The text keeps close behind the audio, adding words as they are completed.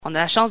On a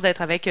la chance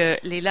d'être avec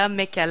Leyla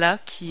McCalla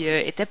qui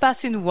était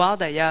passée nous voir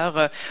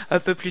d'ailleurs un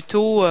peu plus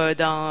tôt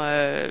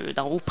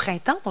au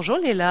printemps. Bonjour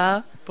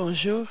Leyla.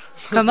 Bonjour.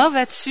 Comment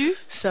vas-tu?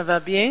 Ça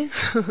va bien.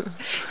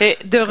 Et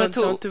de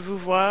retour. Contente de vous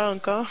voir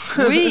encore.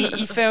 Oui,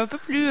 il fait un peu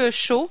plus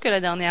chaud que la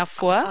dernière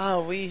fois. Ah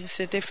oui,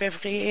 c'était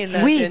février la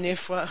dernière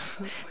fois.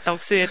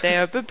 Donc c'était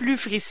un peu plus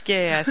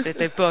frisquet à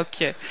cette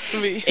époque.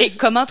 Oui. Et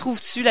comment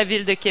trouves-tu la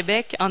ville de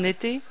Québec en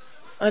été?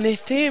 En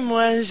été,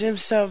 moi, j'aime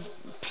ça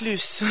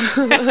plus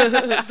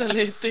dans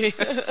l'été.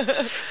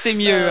 C'est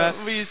mieux.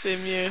 Oui, c'est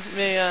mieux.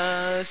 Mais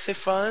c'est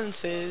fun,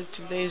 c'est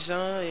tous les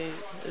gens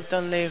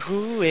dans les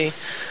rues et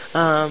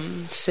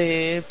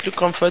c'est plus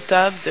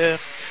confortable de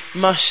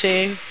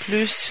marcher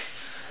plus,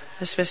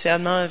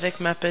 spécialement avec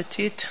ma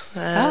petite,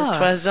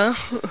 3 ans.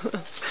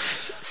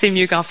 C'est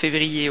mieux qu'en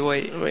février,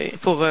 oui,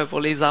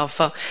 pour les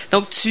enfants.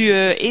 Donc, tu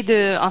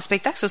es en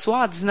spectacle ce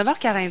soir à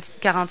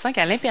 19h45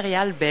 à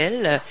l'Impérial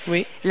Belle.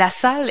 Oui. La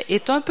salle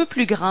est un peu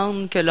plus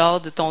grande que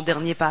lors de ton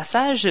dernier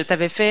passage. Tu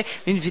avais fait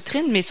une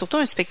vitrine, mais surtout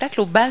un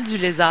spectacle au Bal du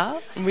Lézard.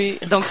 Oui.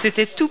 Donc,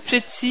 c'était tout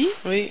petit.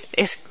 Oui.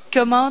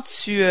 Comment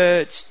tu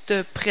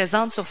te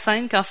présentes sur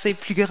scène quand c'est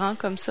plus grand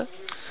comme ça?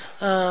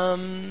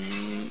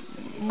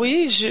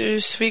 Oui, je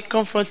suis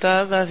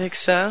confortable avec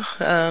ça.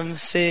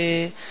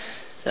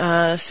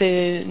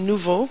 C'est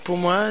nouveau pour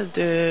moi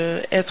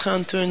d'être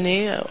en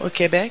tournée au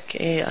Québec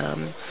et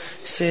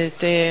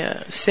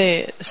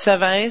ça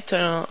va être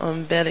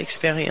une belle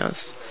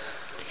expérience.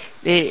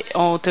 Et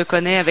on te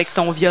connaît avec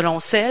ton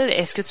violoncelle.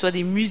 Est-ce que tu as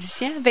des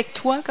musiciens avec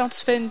toi quand tu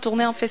fais une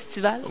tournée en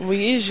festival?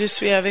 Oui, je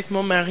suis avec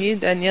mon mari,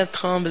 Daniel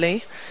Tremblay,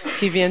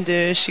 qui vient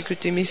de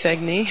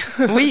Chicoutimi-Saguenay.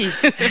 Oui.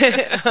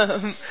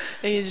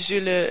 Et je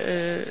joue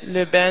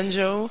le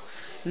banjo,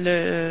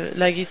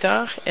 la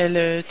guitare et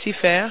le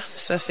tiffer.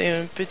 Ça, c'est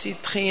un petit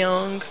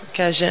triangle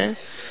cajun.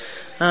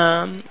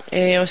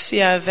 Et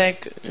aussi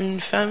avec une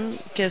femme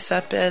qui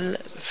s'appelle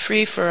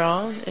Free for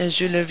All. Elle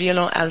joue le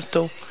violon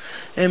alto.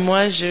 Et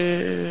moi,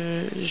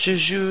 je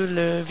joue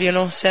le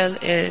violoncelle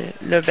et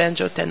le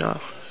banjo ténor.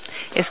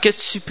 Est-ce que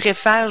tu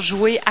préfères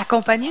jouer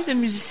accompagné de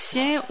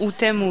musiciens ou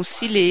t'aimes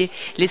aussi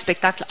les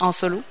spectacles en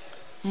solo?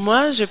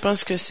 Moi, je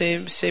pense que c'est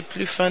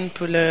plus fun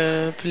pour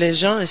les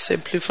gens et c'est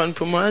plus fun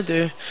pour moi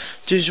de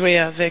jouer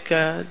avec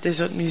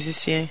des autres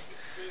musiciens.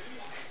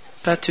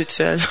 Pas toute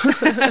seule.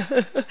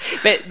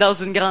 Ben, dans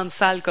une grande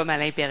salle comme à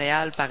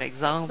l'Impérial, par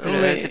exemple,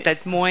 c'est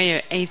peut-être moins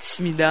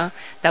intimidant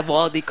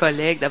d'avoir des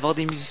collègues, d'avoir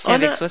des musiciens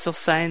avec soi sur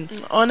scène.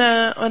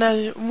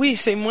 Oui,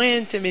 c'est moins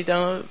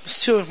intimidant,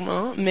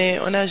 sûrement, mais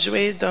on a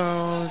joué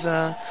dans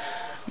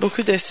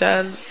beaucoup de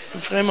salles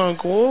vraiment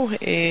gros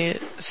et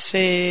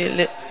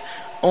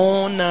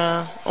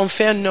on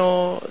fait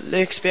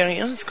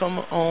l'expérience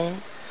comme on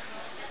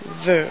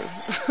veut.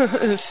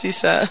 Si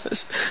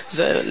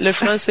le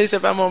français, c'est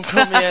pas mon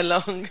première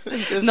langue.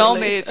 Désolée. Non,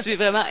 mais tu es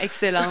vraiment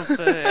excellente.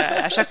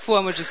 À chaque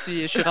fois, moi, je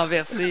suis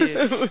renversée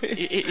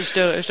et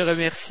je te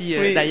remercie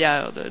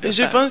d'ailleurs.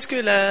 Je pense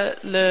que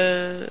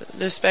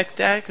le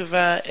spectacle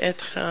va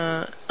être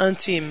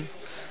intime.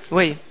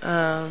 Oui.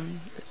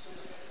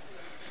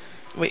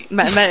 Oui.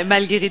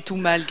 Malgré tout,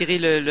 malgré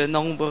le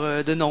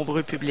nombre de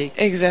nombreux publics.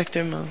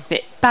 Exactement.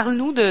 Mais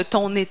parle-nous de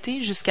ton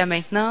été jusqu'à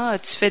maintenant.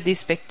 Tu fais des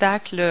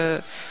spectacles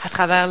à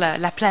travers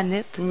la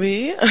planète.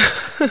 Oui.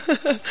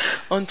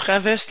 On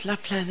traverse la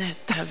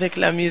planète avec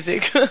la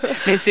musique.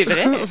 Mais c'est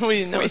vrai.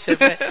 Oui, c'est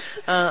vrai.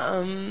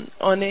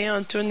 On est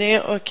en tournée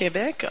au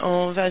Québec.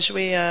 On va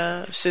jouer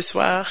ce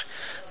soir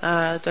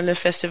dans le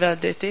festival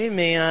d'été,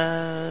 mais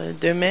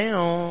demain,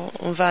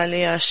 on va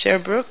aller à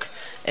Sherbrooke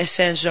et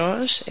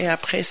Saint-Georges. Et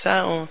après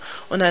ça,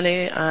 on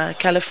allait à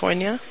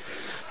Californie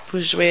pour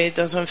jouer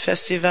dans un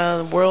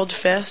festival World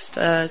Fest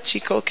à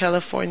Chico,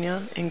 California,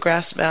 in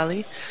Grass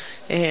Valley.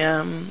 Et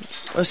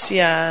aussi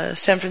à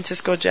San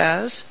Francisco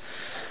Jazz.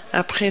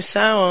 Après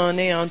ça, on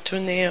est en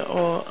tournée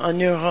en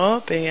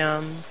Europe et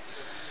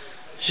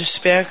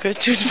j'espère que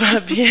tout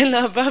va bien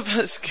là-bas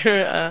parce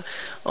que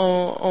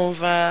on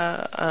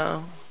va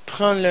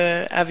prendre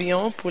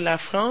l'avion pour la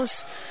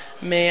France.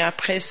 Mais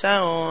après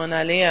ça, on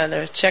allait à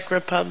la Czech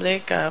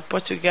Republic, à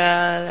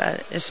Portugal,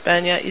 à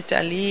Espagne,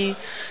 Italie,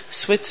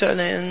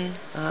 Switzerland,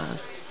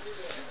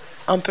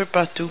 un peu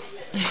partout.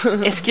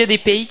 Est-ce qu'il y a des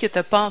pays que tu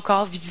n'as pas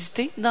encore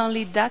visités dans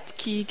les dates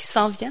qui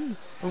s'en viennent?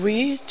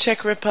 Oui,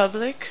 Czech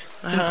Republic.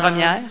 Une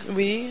première?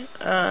 Oui.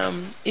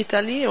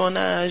 Italie, on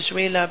a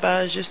joué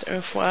là-bas juste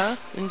une fois.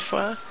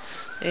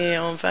 Et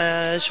on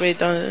va jouer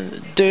dans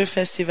 2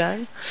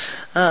 festivals.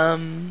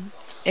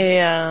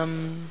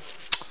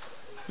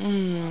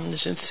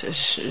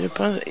 Je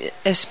pense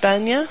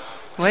Espagne,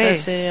 ça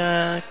c'est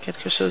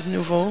quelque chose de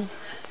nouveau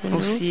pour nous.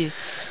 Aussi.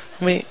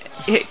 Oui.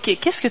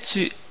 Qu'est-ce que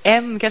tu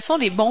aimes? Quels sont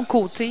les bons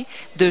côtés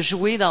de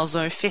jouer dans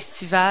un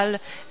festival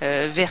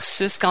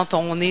versus quand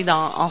on est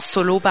en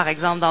solo, par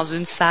exemple, dans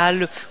une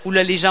salle où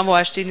là, les gens vont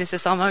acheter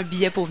nécessairement un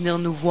billet pour venir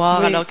nous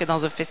voir, alors que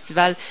dans un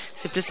festival,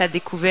 c'est plus la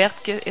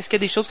découverte. Est-ce qu'il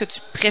y a des choses que tu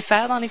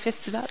préfères dans les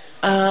festivals?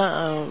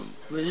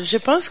 Je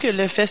pense que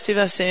le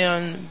festival, c'est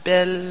une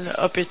belle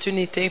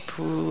opportunité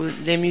pour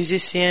les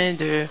musiciens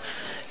de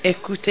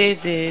écouter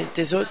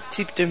des autres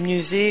types de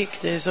musique,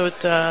 des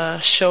autres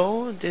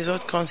shows, des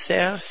autres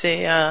concerts.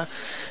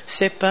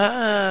 C'est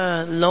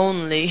pas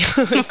lonely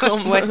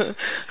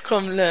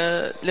comme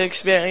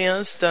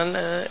l'expérience dans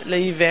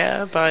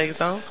l'hiver, par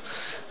exemple.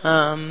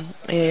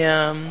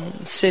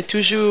 C'est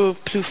toujours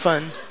plus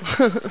fun.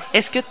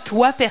 Est-ce que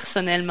toi,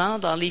 personnellement,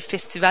 dans les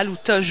festivals où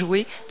tu as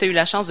joué, tu as eu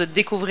la chance de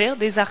découvrir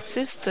des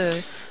artistes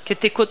que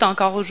tu écoutes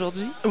encore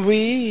aujourd'hui?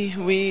 Oui,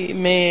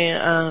 mais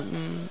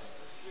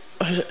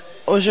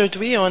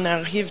aujourd'hui, on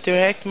arrive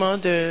directement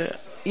de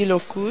Île aux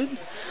Coudes.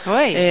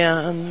 Oui. Et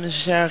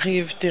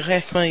j'arrive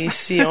directement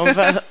ici.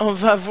 On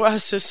va voir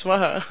ce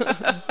soir.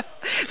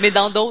 Mais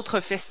dans d'autres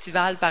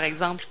festivals, par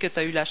exemple, que tu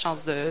as eu la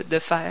chance de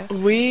faire?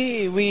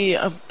 Oui,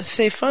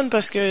 c'est fun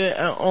parce que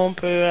on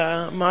peut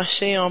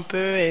marcher un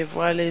peu et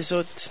voir les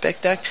autres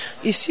spectacles.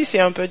 Ici, c'est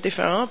un peu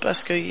différent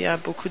parce qu'il y a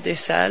beaucoup de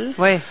salles.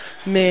 Oui.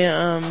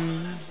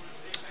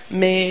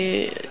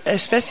 Mais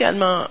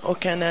spécialement au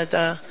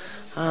Canada,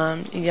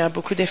 il y a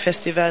beaucoup de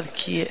festivals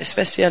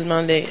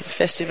spécialement les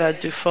festivals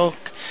du folk,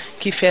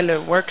 qui font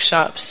leurs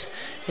workshops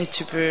et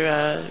tu peux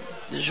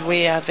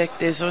jouer avec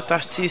des autres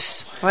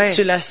artistes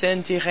sur la scène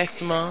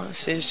directement.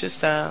 C'est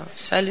juste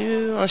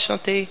salut,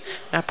 enchanté.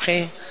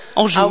 Après,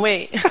 on joue. Ah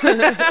oui.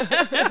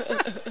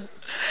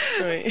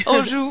 Oui.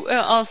 On joue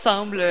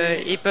ensemble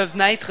et peuvent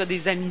naître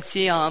des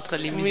amitiés entre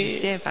les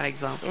musiciens, par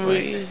exemple.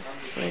 Oui.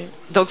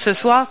 Donc, ce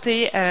soir, tu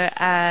es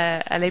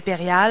à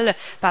l'Impérial.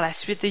 Par la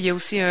suite, il y a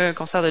aussi un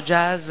concert de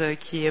jazz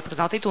qui est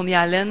présenté. Tony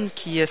Allen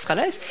qui sera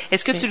là.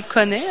 Est-ce que tu le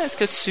connais? Est-ce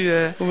que tu...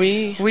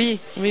 Oui,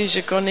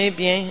 je connais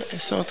bien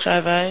son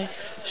travail.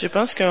 Je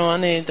pense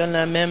qu'on est dans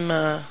la même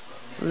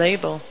label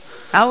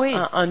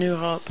en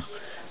Europe.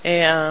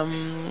 Et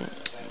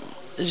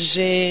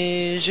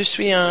je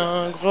suis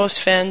un gros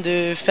fan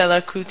de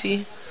Fela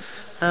Kuti.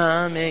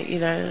 Mais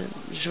il a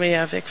joué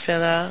avec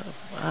Fela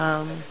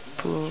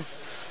pour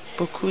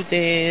beaucoup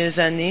des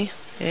années.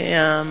 Et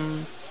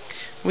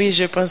oui,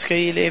 je pense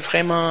qu'il est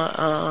vraiment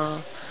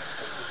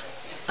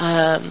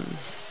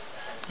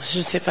je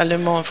ne sais pas le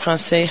mot en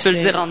français. Tu peux le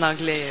dire en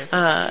anglais.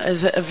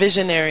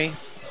 Visionary.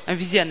 Un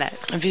visionnaire.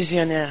 Un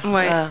visionnaire.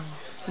 Oui.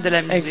 De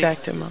la musique.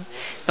 Exactement.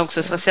 Donc,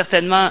 ce sera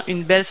certainement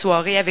une belle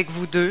soirée avec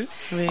vous deux.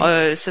 Oui.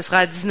 Ce sera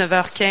à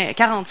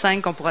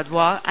 19h45 qu'on pourra te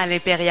voir à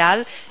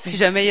l'Impérial. Si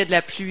jamais il y a de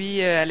la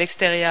pluie à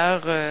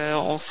l'extérieur,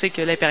 on sait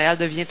que l'Impérial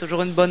devient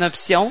toujours une bonne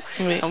option.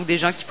 Oui. Donc, des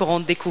gens qui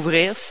pourront te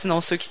découvrir,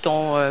 sinon ceux qui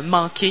t'ont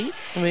manqué.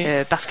 Oui.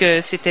 Parce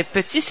que c'était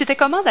petit. C'était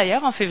comment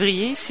d'ailleurs en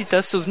février, si tu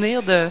as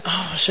souvenir de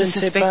je ne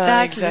sais spectacle?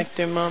 Pas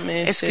exactement,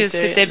 mais est-ce que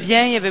c'était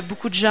bien? Il y avait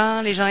beaucoup de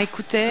gens, les gens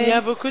écoutaient? Il y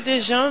a beaucoup de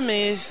gens,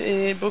 mais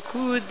c'est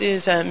beaucoup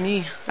des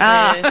amis.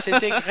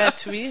 C'était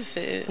gratuit.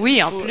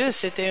 Oui, en plus.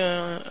 C'était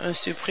une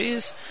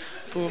surprise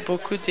pour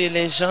beaucoup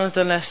de gens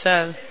dans la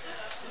salle.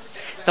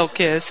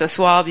 Donc, ce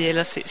soir, bien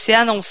là, c'est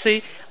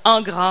annoncé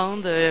en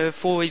grande.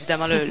 Faut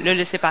évidemment le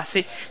laisser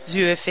passer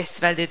du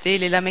festival d'été.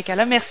 Leyla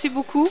McCalla, merci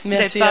beaucoup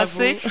d'être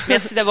passée.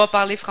 Merci d'avoir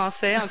parlé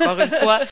français encore une fois.